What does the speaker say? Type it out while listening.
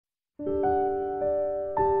Okay,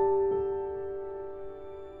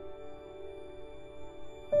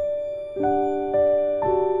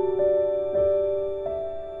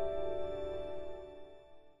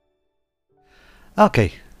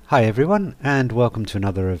 hi everyone and welcome to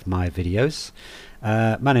another of my videos.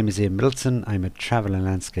 My name is Ian Middleton. I'm a travel and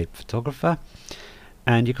landscape photographer,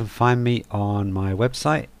 and you can find me on my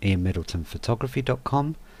website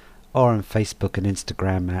ianmiddletonphotography.com or on Facebook and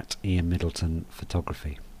Instagram at Ian Middleton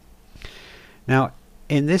Photography. Now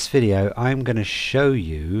in this video I'm going to show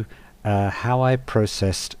you how I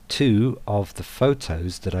processed two of the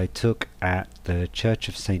photos that I took at the Church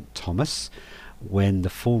of St. Thomas when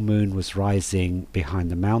the full moon was rising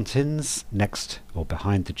behind the mountains next or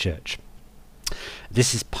behind the church.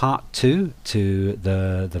 This is part 2 to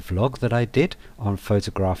the vlog that I did on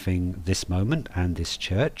photographing this moment and this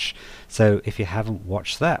church. So if you haven't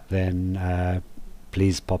watched that, then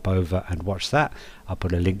please pop over and watch that. I'll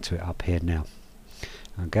put a link to it up here now.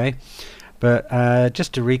 Okay, but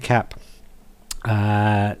just to recap,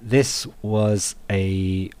 this was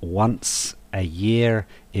a once a year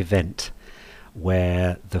event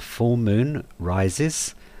where the full moon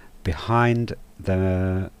rises behind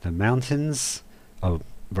the mountains,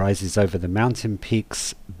 rises over the mountain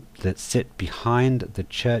peaks that sit behind the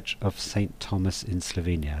Church of St. Thomas in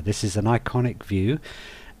Slovenia. This is an iconic view.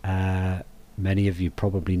 Many of you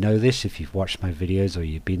probably know this if you've watched my videos or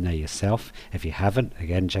you've been there yourself. If you haven't,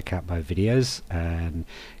 again, check out my videos and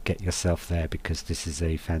get yourself there, because this is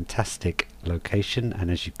a fantastic location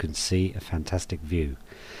and, as you can see, a fantastic view.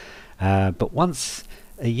 But once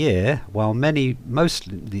a year, while most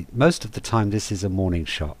of the time this is a morning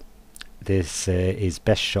shot. This is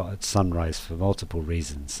best shot at sunrise for multiple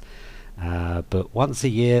reasons. But once a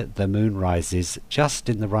year the moon rises just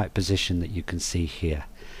in the right position that you can see here.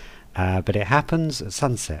 But it happens at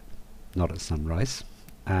sunset, not at sunrise.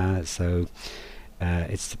 So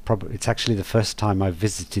it's actually the first time I've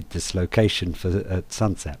visited this location at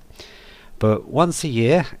sunset. But once a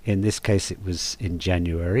year, in this case it was in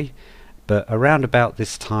January, but around about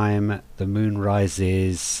this time the moon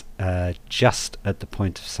rises just at the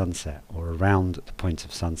point of sunset, or around the point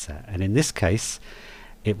of sunset, and in this case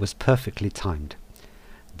it was perfectly timed.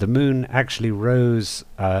 The moon actually rose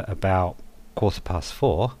about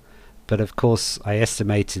 4:15, but of course I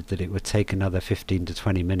estimated that it would take another 15 to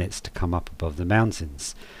 20 minutes to come up above the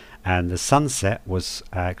mountains, and the sunset was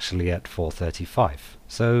actually at 4:35.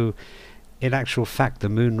 So in actual fact the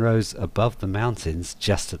moon rose above the mountains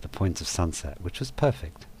just at the point of sunset, which was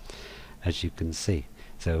perfect, as you can see.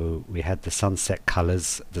 So we had the sunset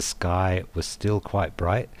colors. The sky was still quite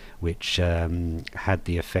bright, which had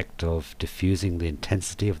the effect of diffusing the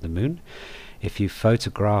intensity of the moon. If you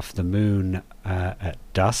photograph the moon at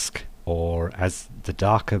dusk, or as the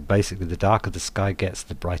darker the sky gets,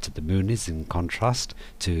 the brighter the moon is in contrast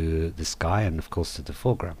to the sky and of course to the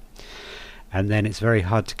foreground. And then it's very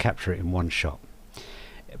hard to capture it in one shot.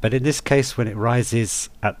 But in this case, when it rises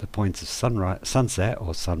at the point of sunset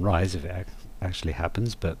or sunrise, if it actually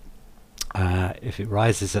happens, but if it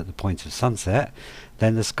rises at the point of sunset,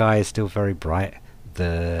 then the sky is still very bright.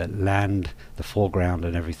 The land, the foreground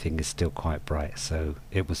and everything is still quite bright, so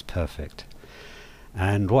it was perfect.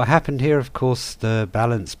 And what happened here, of course, the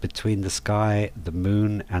balance between the sky, the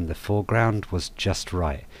moon and the foreground was just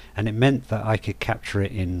right, and it meant that I could capture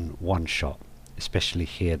it in one shot, especially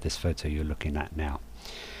here, this photo you're looking at now.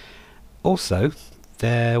 Also,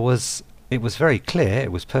 it was very clear,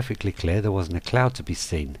 it was perfectly clear, there wasn't a cloud to be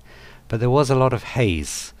seen, but there was a lot of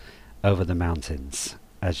haze over the mountains,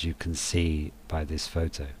 as you can see by this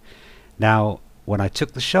photo. Now, when I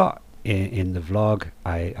took the shot, in the vlog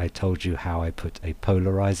I told you how I put a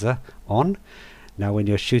polarizer on. Now when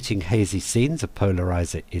you're shooting hazy scenes, a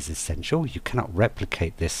polarizer is essential. You cannot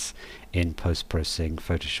replicate this in post-processing,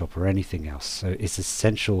 Photoshop or anything else, so it's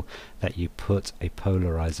essential that you put a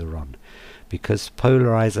polarizer on, because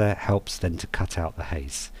polarizer helps then to cut out the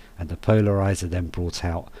haze, and the polarizer then brought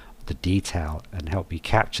out the detail and helped me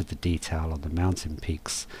capture the detail on the mountain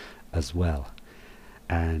peaks as well,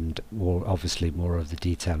 and obviously more of the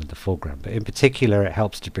detail in the foreground, but in particular it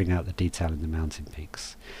helps to bring out the detail in the mountain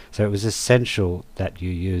peaks. So it was essential that you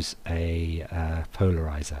use a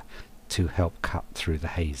polarizer to help cut through the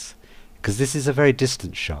haze, because this is a very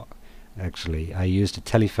distant shot. Actually, I used a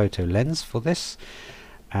telephoto lens for this,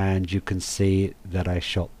 and you can see that I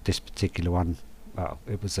shot this particular one, well,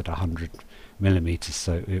 it was at 100mm,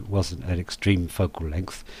 so it wasn't an extreme focal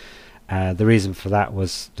length. The reason for that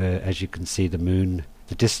was, as you can see,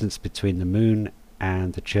 the distance between the moon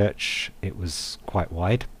and the church, it was quite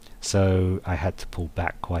wide, so I had to pull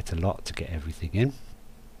back quite a lot to get everything in.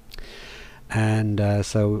 and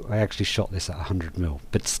so I actually shot this at 100mm,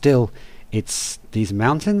 but still these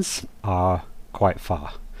mountains are quite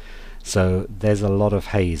far, so there's a lot of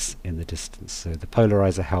haze in the distance, so the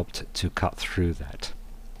polarizer helped to cut through that.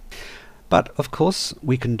 But of course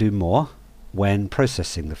we can do more when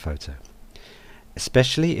processing the photo,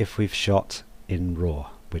 especially if we've shot in RAW,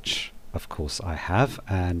 which of course I have,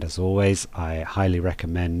 and as always I highly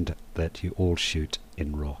recommend that you all shoot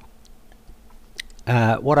in RAW.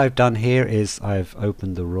 What I've done here is I've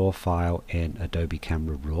opened the RAW file in Adobe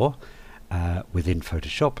Camera Raw within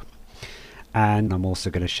Photoshop, and I'm also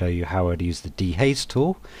going to show you how I'd use the dehaze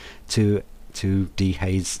tool to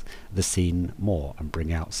dehaze the scene more and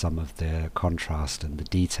bring out some of the contrast and the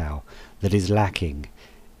detail that is lacking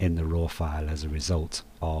in the RAW file as a result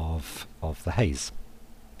of the haze.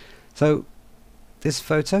 So this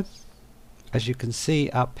photo, as you can see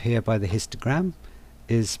up here by the histogram,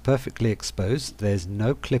 is perfectly exposed. There's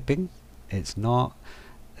no clipping,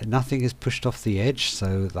 nothing is pushed off the edge,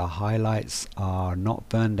 so the highlights are not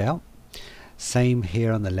burned out. Same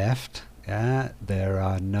here on the left. There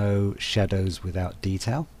are no shadows without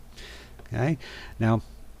detail. Okay, now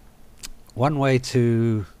one way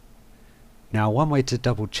to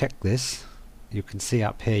double check this, you can see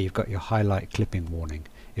up here you've got your highlight clipping warning.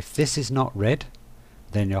 If this is not red,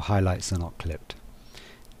 then your highlights are not clipped.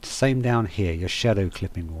 Same down here, your shadow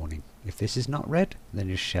clipping warning. If this is not red, then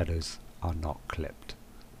your shadows are not clipped.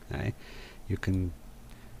 Okay,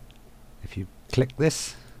 if you click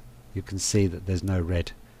this, you can see that there's no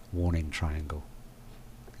red warning triangle.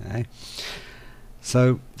 Okay,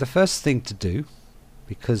 so the first thing to do,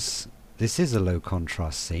 because this is a low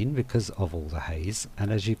contrast scene because of all the haze,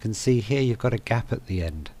 and as you can see here you've got a gap at the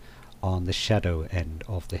end on the shadow end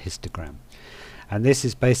of the histogram, and this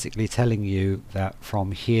is basically telling you that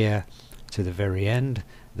from here to the very end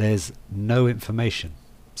there's no information,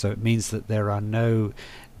 so it means that there are no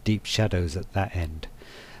deep shadows at that end.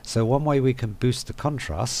 So one way we can boost the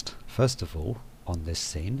contrast, first of all, on this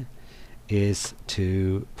scene is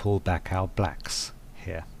to pull back our blacks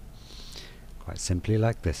here, quite simply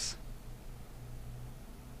like this.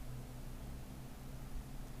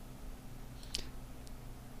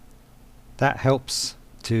 That helps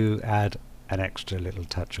to add an extra little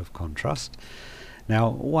touch of contrast. Now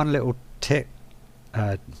one little tip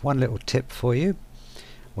for you: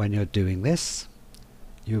 when you're doing this,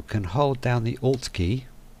 you can hold down the Alt key,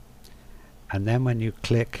 and then when you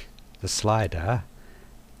click the slider,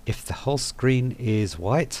 if the whole screen is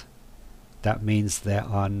white, that means there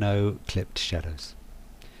are no clipped shadows.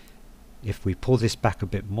 If we pull this back a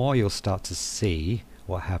bit more, you'll start to see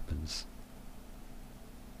what happens.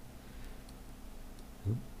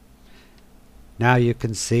 Now you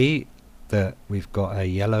can see that we've got a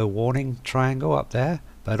yellow warning triangle up there,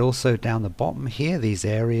 but also down the bottom here, these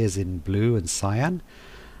areas in blue and cyan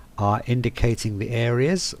are indicating the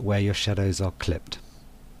areas where your shadows are clipped.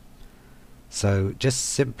 So just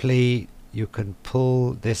simply you can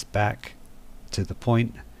pull this back to the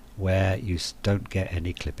point where you don't get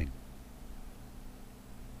any clipping.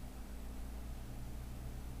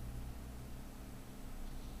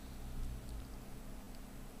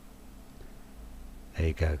 There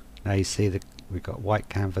you go. Now you see that we've got white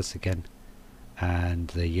canvas again, and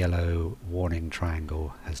the yellow warning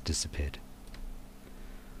triangle has disappeared.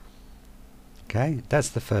 Okay, that's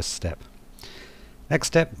the first step. Next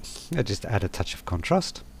step, I'll just add a touch of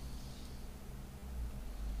contrast.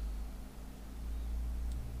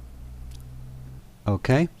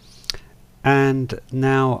 Okay, and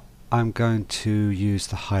now I'm going to use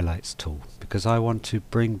the highlights tool because I want to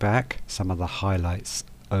bring back some of the highlights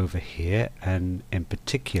over here, and in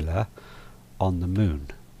particular on the moon.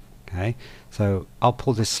 Okay, so I'll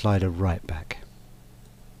pull this slider right back.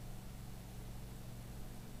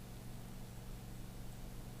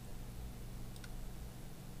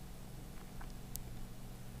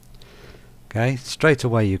 Okay, straight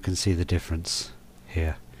away you can see the difference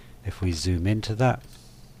here. If we zoom into that,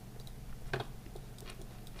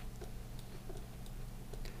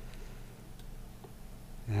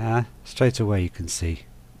 straight away you can see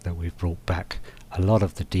that we've brought back a lot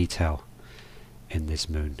of the detail in this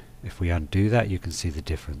moon. If we undo that, you can see the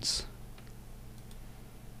difference.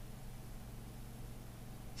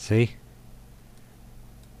 See?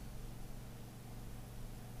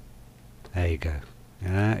 There you go.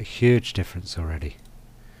 A huge difference already.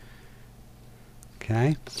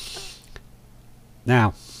 Okay.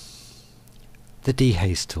 Now, the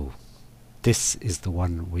dehaze tool. This is the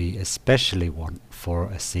one we especially want for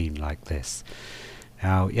a scene like this.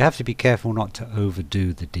 Now, you have to be careful not to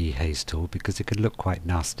overdo the dehaze tool because it can look quite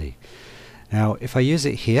nasty. Now, if I use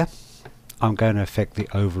it here I'm going to affect the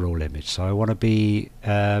overall image, so I want to be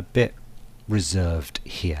a bit reserved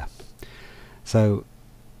here. So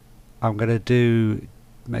I'm going to do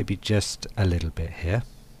maybe just a little bit here.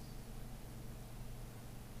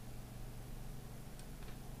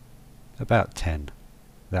 About 10.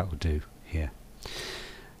 That will do here.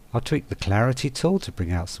 I'll tweak the clarity tool to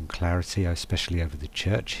bring out some clarity, especially over the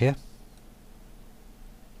church here.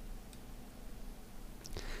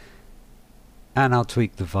 And I'll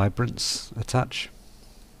tweak the vibrance a touch.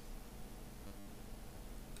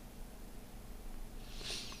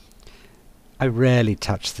 I rarely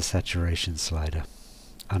touch the saturation slider,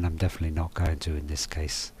 and I'm definitely not going to in this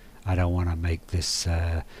case. I don't want to make this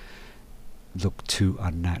look too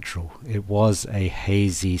unnatural. It was a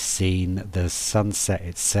hazy scene. The sunset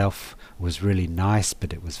itself was really nice,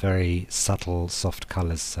 but it was very subtle, soft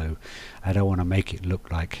colors, so I don't want to make it look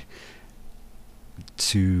like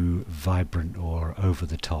too vibrant or over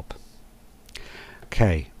the top.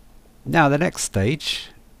 Okay, now the next stage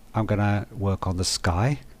I'm going to work on the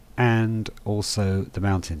sky and also the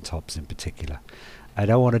mountain tops in particular. I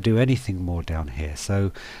don't want to do anything more down here,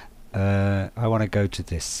 so I want to go to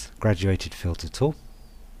this graduated filter tool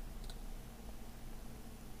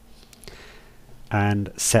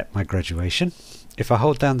and set my graduation. If I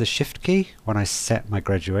hold down the shift key when I set my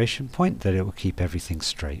graduation point, then it will keep everything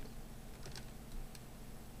straight.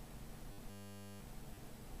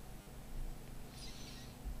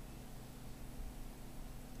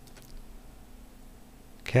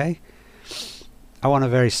 Okay, I want a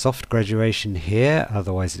very soft graduation here,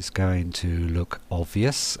 otherwise it's going to look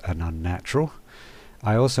obvious and unnatural.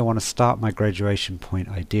 I also want to start my graduation point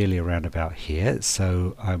ideally around about here,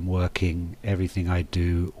 so I'm working everything I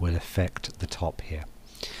do will affect the top here.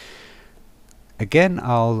 Again,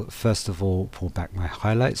 I'll first of all pull back my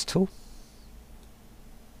highlights tool.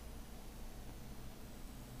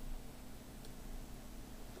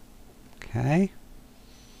 Okay.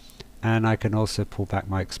 And I can also pull back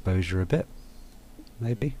my exposure a bit,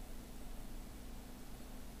 maybe.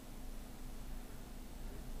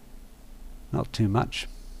 Not too much,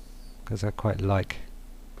 because I quite like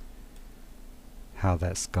how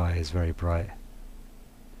that sky is very bright.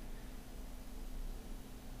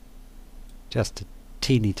 Just a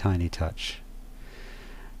teeny tiny touch.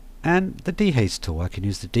 And the dehaze tool, I can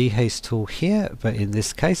use the dehaze tool here, but in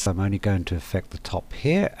this case I'm only going to affect the top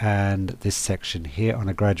here and this section here on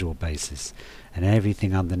a gradual basis, and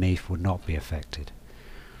everything underneath would not be affected.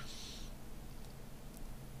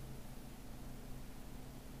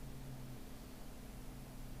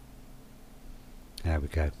 There we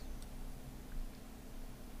go.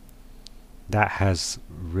 That has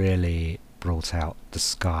really brought out the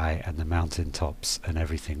sky and the mountain tops and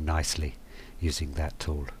everything nicely using that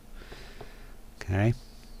tool. Okay,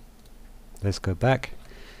 let's go back.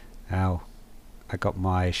 Now I got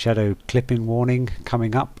my shadow clipping warning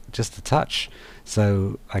coming up just a touch,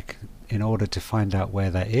 so in order to find out where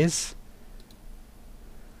that is,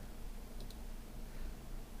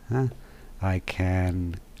 I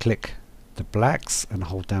can click the blacks and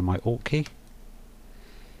hold down my Alt key,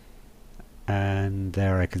 and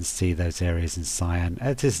there I can see those areas in cyan.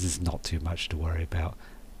 This is not too much to worry about,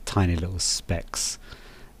 tiny little specks.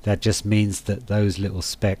 That just means that those little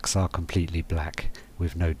specks are completely black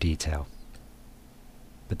with no detail.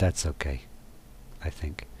 But that's okay, I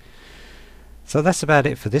think. So that's about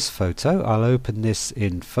it for this photo. I'll open this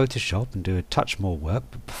in Photoshop and do a touch more work.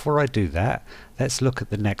 But before I do that, let's look at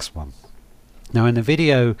the next one. Now in the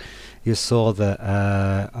video you saw that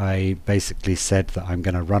I basically said that I'm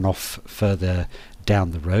going to run off further down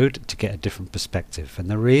the road to get a different perspective. And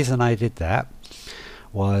the reason I did that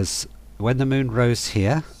was when the moon rose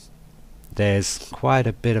here, there's quite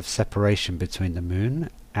a bit of separation between the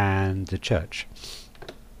moon and the church.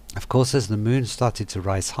 Of course, as the moon started to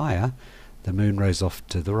rise higher, the moon rose off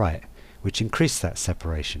to the right, which increased that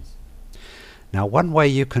separation. Now, one way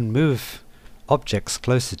you can move objects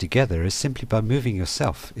closer together is simply by moving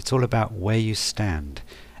yourself. It's all about where you stand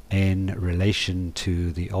in relation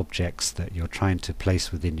to the objects that you're trying to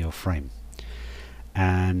place within your frame.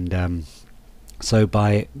 And so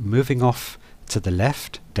by moving off to the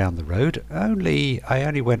left down the road, I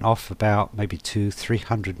only went off about maybe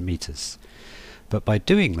 200-300 meters. But by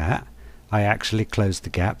doing that, I actually closed the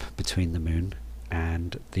gap between the moon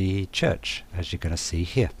and the church, as you're going to see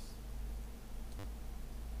here.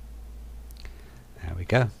 There we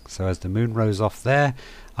go. So as the moon rose off there,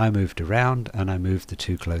 I moved around and I moved the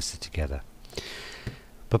two closer together.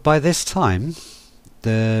 But by this time,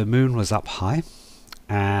 the moon was up high,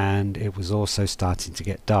 and it was also starting to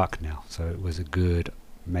get dark now, so it was a good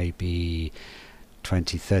maybe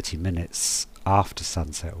 20-30 minutes after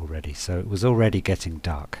sunset already, so it was already getting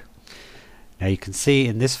dark. Now you can see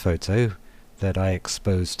in this photo that I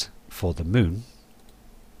exposed for the moon.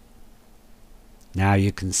 Now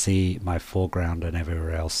you can see my foreground and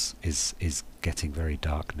everywhere else is getting very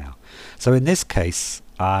dark now. So in this case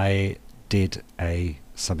I did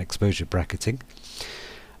some exposure bracketing.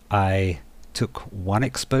 I took one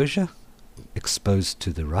exposure, exposed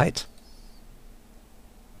to the right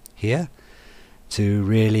here, to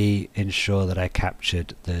really ensure that I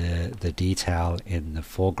captured the detail in the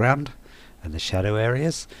foreground and the shadow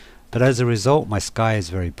areas. But as a result, my sky is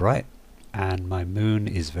very bright and my moon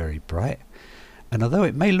is very bright, and although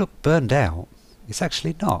it may look burned out, it's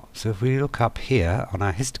actually not. So if we look up here on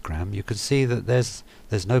our histogram, you can see that there's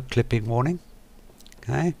no clipping warning.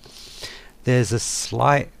 Okay, there's a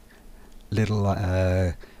slight little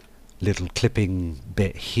clipping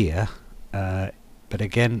bit here, but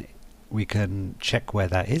again we can check where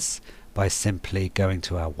that is by simply going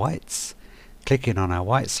to our whites, clicking on our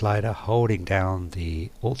white slider, holding down the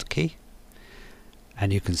Alt key,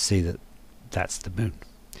 and you can see that that's the moon.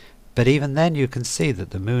 But even then you can see that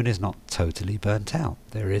the moon is not totally burnt out.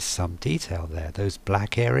 There is some detail there. Those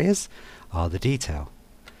black areas are the detail.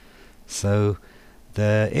 So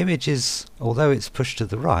the image is, although it's pushed to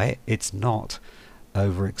the right, it's not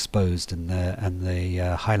overexposed, and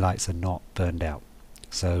the highlights are not burned out.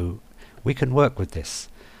 So we can work with this.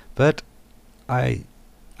 But I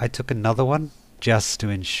took another one just to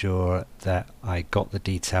ensure that I got the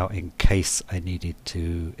detail in case I needed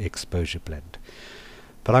to exposure blend.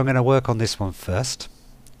 But I'm going to work on this one first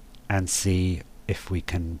and see if we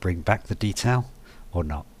can bring back the detail or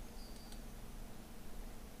not.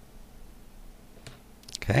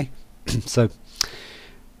 Okay, so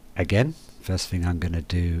again, first thing I'm going to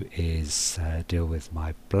do is deal with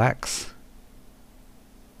my blacks.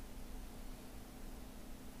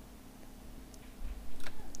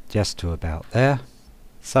 Just to about there.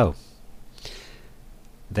 So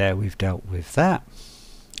there, we've dealt with that.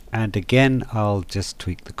 And again, I'll just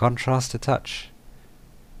tweak the contrast a touch.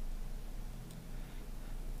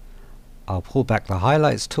 I'll pull back the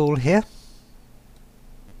highlights tool here.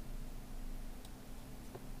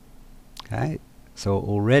 Okay, so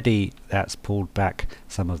already that's pulled back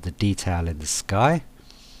some of the detail in the sky.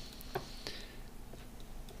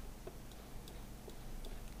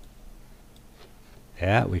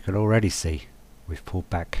 Yeah, we can already see we've pulled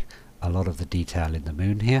back a lot of the detail in the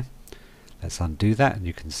moon here. Let's undo that and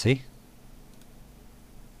you can see.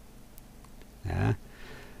 Yeah,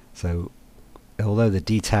 so although the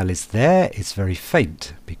detail is there, it's very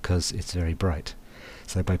faint because it's very bright.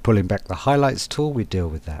 So by pulling back the highlights tool, we deal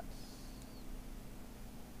with that.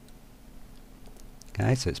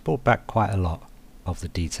 Okay, so it's pulled back quite a lot of the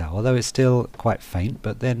detail, although it's still quite faint,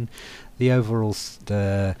 but then the overall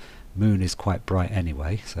the moon is quite bright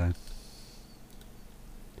anyway. So,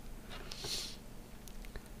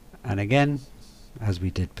 and again, as we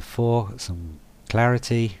did before, some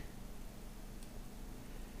clarity,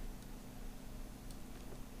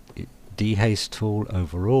 dehaze tool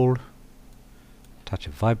overall, touch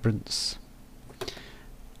of vibrance,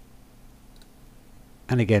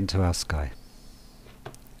 and again to our sky.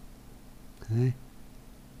 Okay.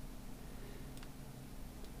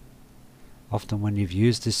 Often when you've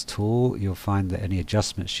used this tool, you'll find that any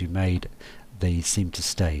adjustments you made, they seem to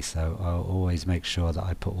stay, so I'll always make sure that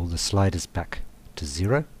I put all the sliders back to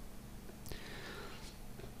 0.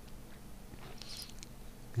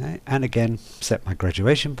 Okay. And again, set my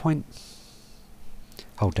graduation point,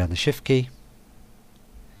 hold down the shift key,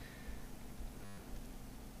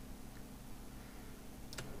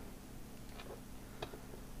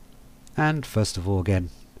 and first of all, again,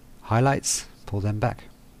 highlights, pull them back.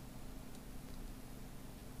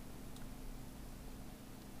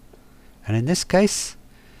 And in this case,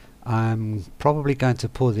 I'm probably going to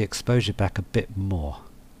pull the exposure back a bit more.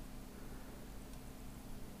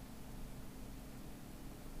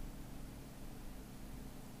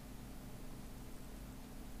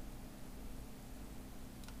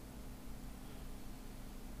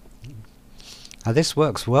 Now this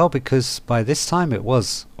works well because by this time it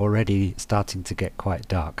was already starting to get quite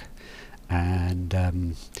dark, and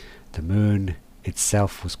the moon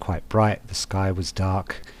itself was quite bright, the sky was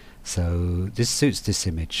dark, so this suits this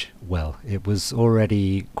image well. It was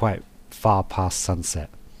already quite far past sunset.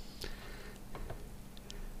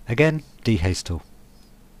 Again, dehaze tool.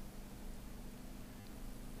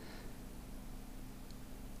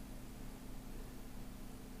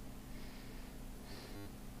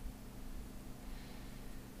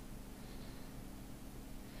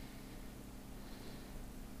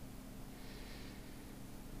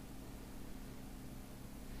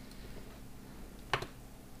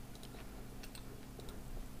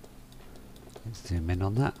 Let's zoom in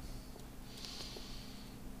on that.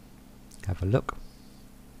 Have a look.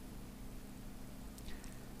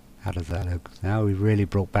 How does that look? Now we really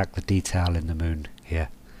brought back the detail in the moon here.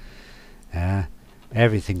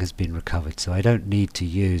 Everything has been recovered, so I don't need to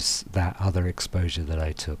use that other exposure that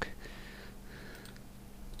I took.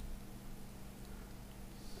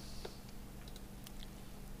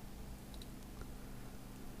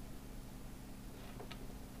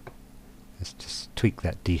 Let's just tweak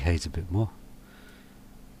that dehaze a bit more.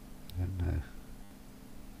 I don't know.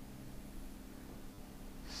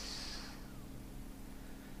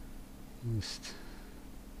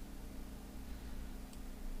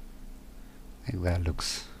 I think that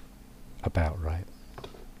looks about right.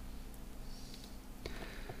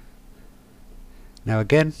 Now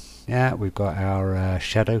again, yeah, we've got our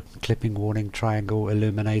shadow clipping warning triangle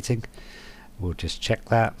illuminating. We'll just check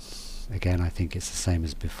that. Again, I think it's the same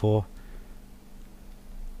as before.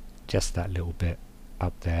 Just that little bit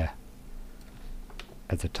up there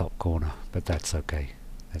at the top corner, but that's okay.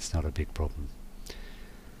 That's not a big problem.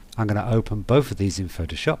 I'm going to open both of these in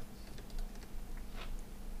Photoshop.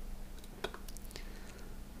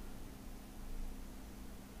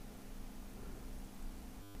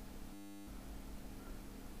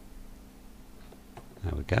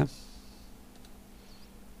 There we go.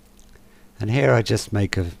 And here I just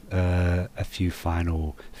make a few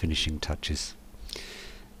final finishing touches.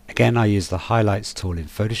 Again, I use the highlights tool in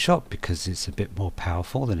Photoshop because it's a bit more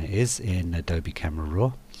powerful than it is in Adobe Camera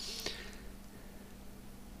Raw.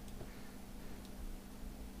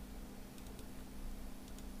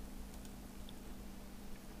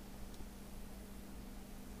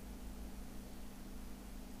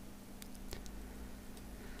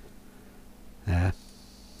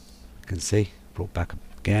 You can see, brought back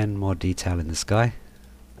again more detail in the sky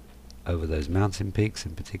over those mountain peaks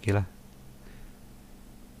in particular.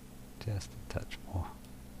 Just a touch more.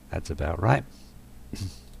 That's about right.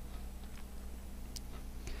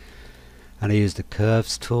 And I use the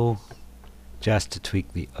curves tool just to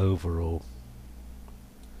tweak the overall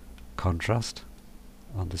contrast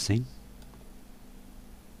on the scene.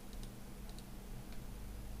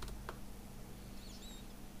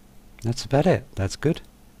 That's about it. That's good.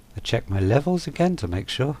 I check my levels again to make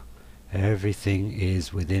sure everything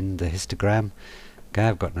is within the histogram. Okay,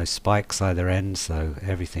 I've got no spikes either end, so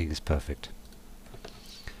everything is perfect.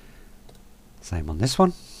 Same on this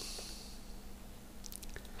one.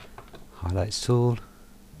 Highlights tool.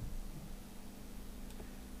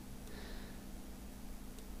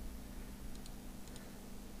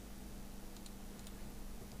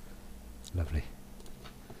 Lovely.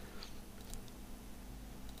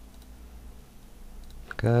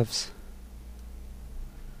 Curves.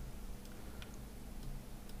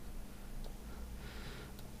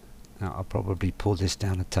 Now I'll probably pull this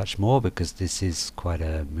down a touch more because this is quite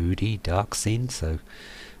a moody, dark scene, so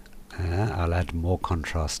I'll add more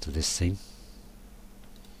contrast to this scene.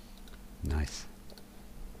 Nice.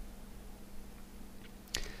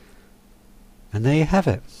 And there you have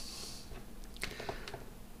it.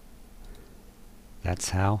 That's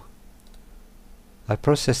how I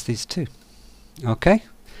process these two. Okay.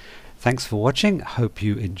 Thanks for watching. Hope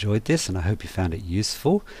you enjoyed this and I hope you found it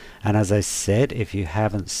useful. And as I said, if you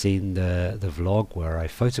haven't seen the vlog where I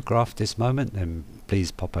photographed this moment, then please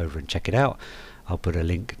pop over and check it out. I'll put a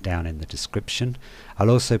link down in the description. I'll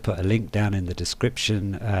also put a link down in the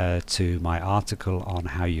description to my article on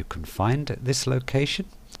how you can find this location.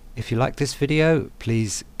 If you like this video,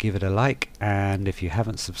 please give it a like, and if you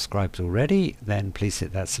haven't subscribed already, then please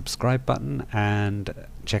hit that subscribe button and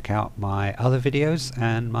check out my other videos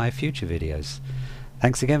and my future videos.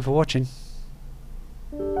 Thanks again for watching.